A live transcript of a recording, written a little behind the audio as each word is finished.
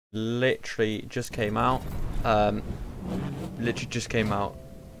literally just came out.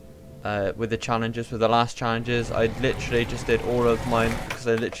 With the challenges, with the last challenges. I literally just did all of mine because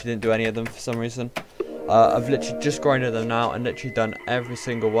I literally didn't do any of them for some reason. I've literally just grinded them out and literally done every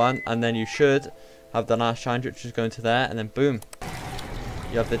single one, and then you should have the last challenge, which is going to there, and then boom,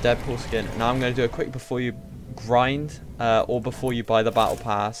 you have the Deadpool skin. Now I'm going to do a quick before you grind or before you buy the battle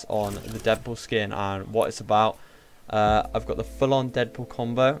pass on the Deadpool skin and what it's about. I've got the full-on Deadpool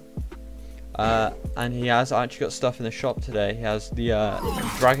combo, and he has actually got stuff in the shop today. He has the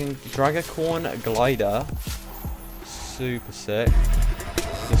Dragacorn glider, super sick,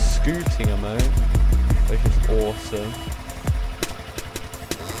 the scooting emote, which is awesome,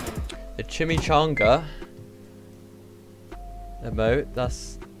 the chimichanga emote,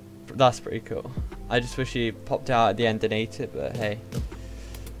 that's pretty cool. I just wish he popped out at the end and ate it, but hey.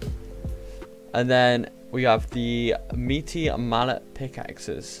 And then we have the meaty mallet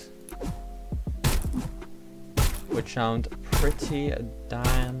pickaxes, which sound pretty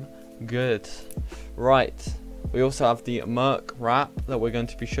damn good. Right, we also have the Merc wrap that we're going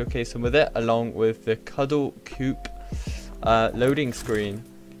to be showcasing with it, along with the Cuddle Coop loading screen.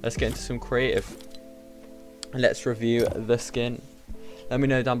 Let's get into some creative and let's review the skin. Let me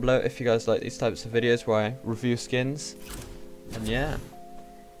know down below if you guys like these types of videos where I review skins. And yeah,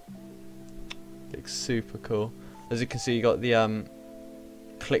 looks super cool. As you can see, you got the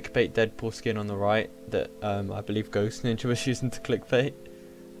clickbait Deadpool skin on the right that I believe Ghost Ninja was using to clickbait.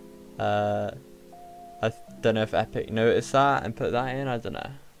 I don't know if Epic noticed that and put that in, I don't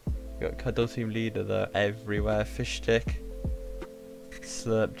know. You got Cuddle Team Leader though everywhere, fish stick,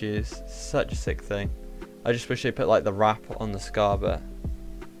 slurp juice, such a sick thing. I just wish they put like the wrap on the scar, but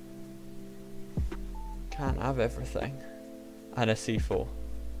can't have everything. And a C4,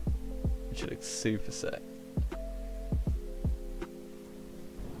 which looks super sick.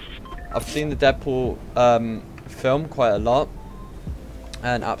 I've seen the Deadpool film quite a lot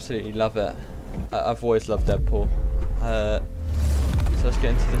and absolutely love it. I've always loved Deadpool. So let's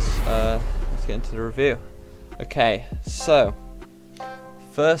get into this. Let's get into the review. Okay, so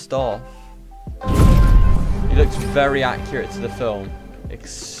first off, he looks very accurate to the film.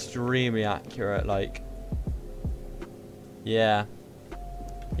 Extremely accurate. Like, yeah,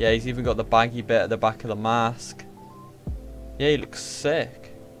 he's even got the baggy bit at the back of the mask. Yeah, he looks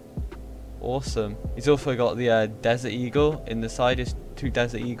sick. Awesome. He's also got the Desert Eagle in the side. His two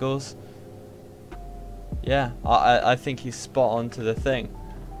Desert Eagles. Yeah, I think he's spot on to the thing,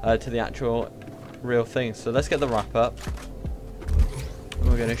 to the actual real thing. So let's get the wrap up. And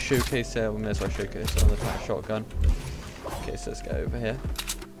we're going to showcase it. We may as well showcase it on the tac shotgun. Okay, so let's go over here.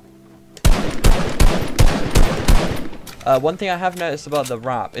 One thing I have noticed about the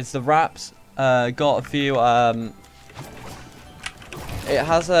wrap is the wrap's got a few. It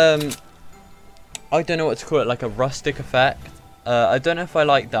has I don't know what to call it, like a rustic effect. I don't know if I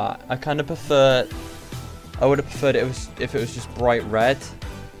like that. I kind of prefer. I would have preferred it if it was just bright red,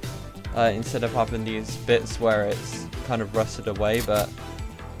 instead of having these bits where it's kind of rusted away. But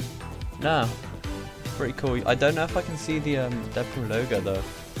no, pretty cool. I don't know if I can see the Deadpool logo though.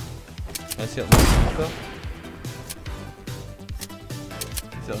 Can I see it on the logo?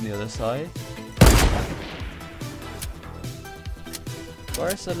 Is it on the other side? Where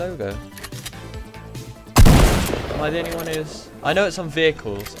is the logo? Am I the only one who's... I know it's on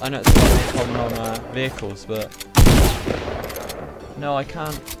vehicles. I know it's common on vehicles, but... No, I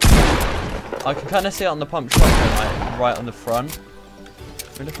can't. I can kind of see it on the pump shotgun, like, right on the front.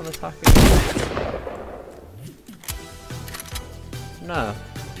 Can we look on the tack again? No.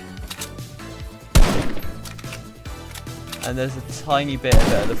 And there's a tiny bit of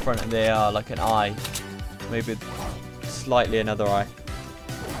it at the front of the AR, like an eye. Maybe slightly another eye.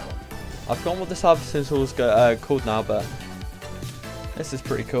 I've forgotten what this harvesting tool's called now, but this is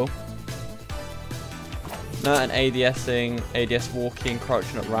pretty cool. No, an ADSing, ADS walking,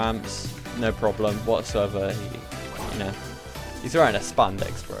 crouching up ramps, no problem whatsoever. You know, he's wearing a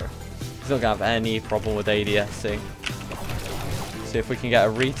spandex, bro. He's not gonna have any problem with ADSing. See if we can get a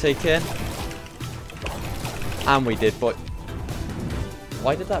retake in, and we did. But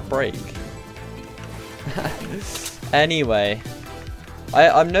why did that break? Anyway.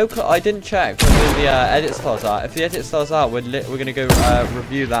 I didn't check whether the edit style's out. If the edit style's out, we're gonna go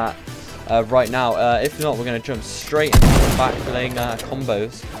review that right now. If not, we're gonna jump straight into the backbling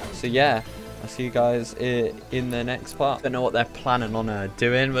combos. So yeah, I'll see you guys in the next part. Don't know what they're planning on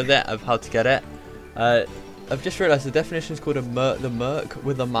doing with it, of how to get it. I've just realised the definition is called the Merc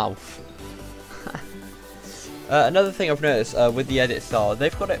with a mouth. Another thing I've noticed with the edit style,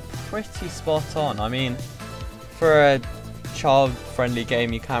 they've got it pretty spot on. I mean, for a child-friendly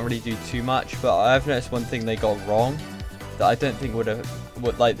game, you can't really do too much. But I've noticed one thing they got wrong that I don't think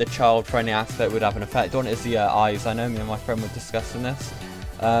would like the child-friendly aspect would have an effect on it is the eyes. I know me and my friend were discussing this.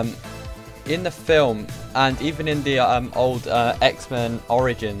 In the film and even in the old X-Men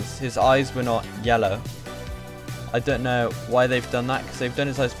Origins, his eyes were not yellow. I don't know why they've done that, because they've done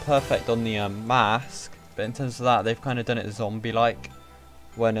his eyes perfect on the mask, but in terms of that, they've kind of done it zombie-like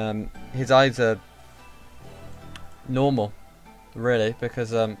when his eyes are normal, really,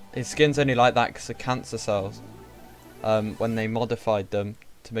 because his skin's only like that because of cancer cells. When they modified them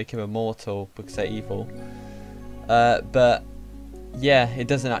to make him immortal because they're evil, but yeah, it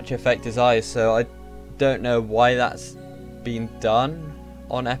doesn't actually affect his eyes, so I don't know why that's been done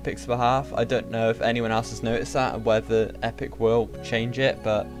on Epic's behalf. I don't know if anyone else has noticed that and whether Epic will change it,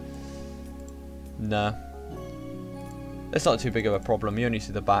 but no. It's not too big of a problem. You only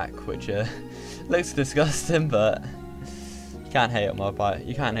see the back, which looks disgusting, but you can't hate on my boy.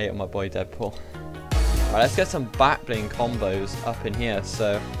 You can't hate on my boy Deadpool. Alright, let's get some back bling combos up in here.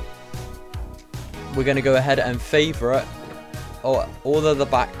 So we're gonna go ahead and favourite all of the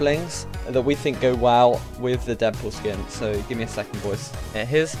back blings that we think go well with the Deadpool skin. So give me a second, boys.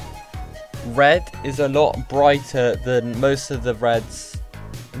 His red is a lot brighter than most of the reds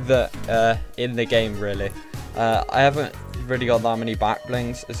that in the game, really. I haven't really got that many back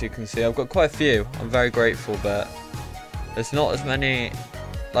blings, as you can see. I've got quite a few. I'm very grateful, but there's not as many.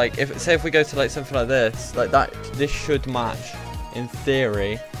 Like, if we go to like something like this, like that, this should match in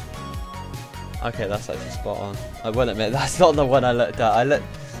theory. Okay, that's actually spot on. I will admit, that's not the one I looked at.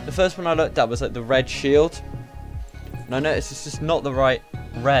 The first one I looked at was like the red shield, and I noticed it's just not the right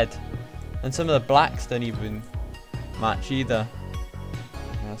red, and some of the blacks don't even match either.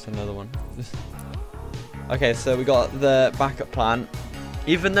 That's another one. Okay, so we got the backup plan.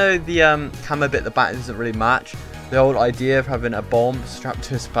 Even though the camo bit at the back doesn't really match, the whole idea of having a bomb strapped to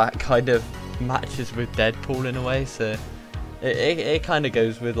his back kind of matches with Deadpool in a way, so it kind of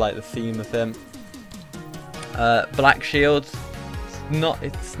goes with like the theme of him. Black shield,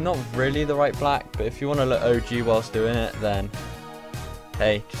 it's not really the right black, but if you want to look OG whilst doing it, then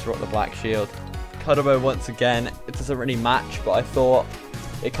hey, just rock the black shield. Cuddabo once again, it doesn't really match, but I thought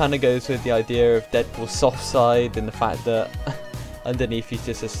it kind of goes with the idea of Deadpool's soft side and the fact that underneath he's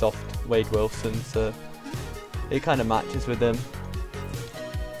just a soft Wade Wilson, so it kind of matches with him.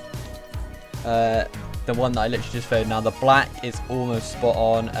 The one that I literally just found now, the black is almost spot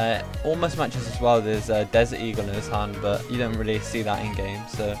on. Almost matches as well. There's a Desert Eagle in his hand, but you don't really see that in game.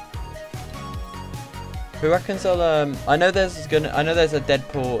 So who reckons they'll? I know there's a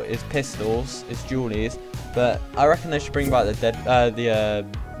Deadpool is pistols, it's dualies, but I reckon they should bring back the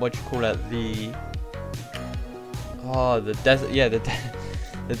what do you call it? The desert, yeah, the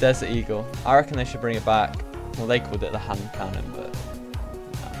Desert Eagle. I reckon they should bring it back. Well, they called it the hand cannon, but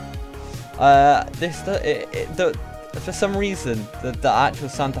for some reason the actual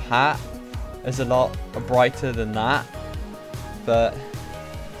Santa hat is a lot brighter than that, but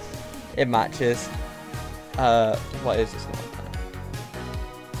it matches. What is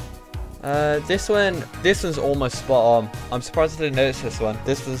this one? This one's almost spot on. I'm surprised I didn't notice this one.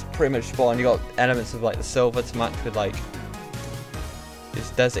 This was pretty much spot on. You got elements of like the silver to match with like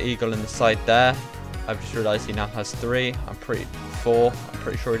this Desert Eagle in the side there. I've just realised he now has 3. I'm pretty sure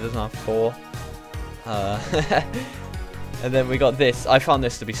he doesn't have 4. And then we got this. I found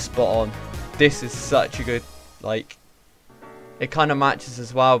this to be spot on. This is such a good, like, it kind of matches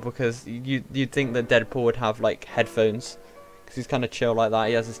as well, because you'd think that Deadpool would have like headphones, because he's kind of chill like that.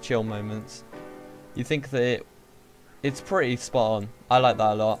 He has his chill moments. You think that it's pretty spot on. I like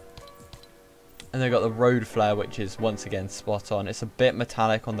that a lot. And they got the road flare, which is once again spot on. It's a bit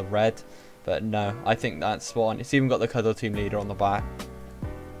metallic on the red, but no, I think that's spot on. It's even got the Cuddle Team Leader on the back.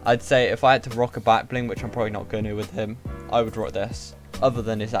 I'd say if I had to rock a back bling, which I'm probably not going to with him, I would rock this, other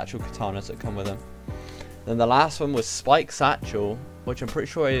than his actual katanas that come with him. Then the last one was Spike Satchel, which I'm pretty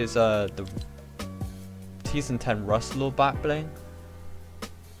sure is the Season 10 Rustle back bling.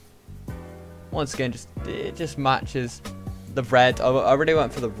 Once again, it just matches the red. I really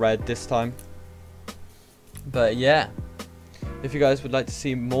went for the red this time. But yeah, if you guys would like to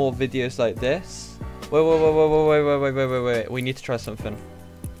see more videos like this, wait, we need to try something.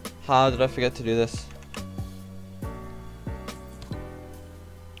 How did I forget to do this?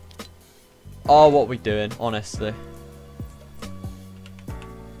 Oh, what are we doing, honestly?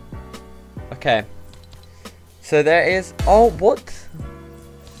 Okay. So there is... Oh, what?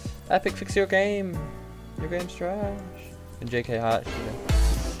 Epic, fix your game. Your game's trash. And JK Hatch.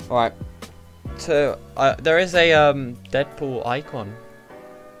 Yeah. Alright. So, there is a Deadpool icon.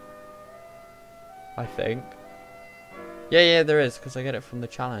 I think. Yeah, there is, because I get it from the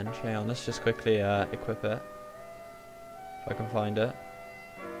challenge. Hang on, let's just quickly equip it. If I can find it.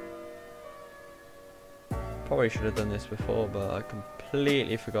 Probably should have done this before, but I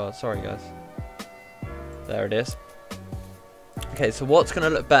completely forgot. Sorry, guys. There it is. Okay, so what's going to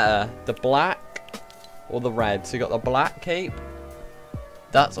look better? The black or the red? So you got the black cape.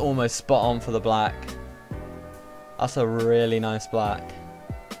 That's almost spot on for the black. That's a really nice black.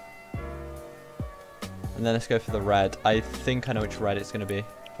 And then let's go for the red. I think I know which red it's going to be.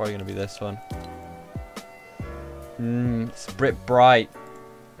 Probably going to be this one. It's a bit bright.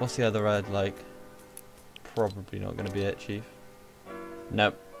 What's the other red like? Probably not going to be it, Chief.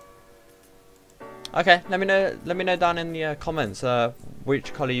 Nope. Okay, let me know down in the comments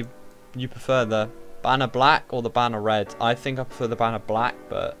which colour you prefer, the banner black or the banner red. I think I prefer the banner black,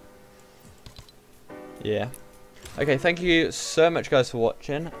 but yeah. Okay, thank you so much, guys, for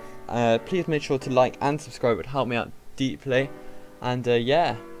watching. Please make sure to like and subscribe. It would help me out deeply. And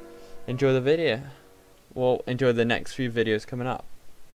yeah, enjoy the video. Well, enjoy the next few videos coming up.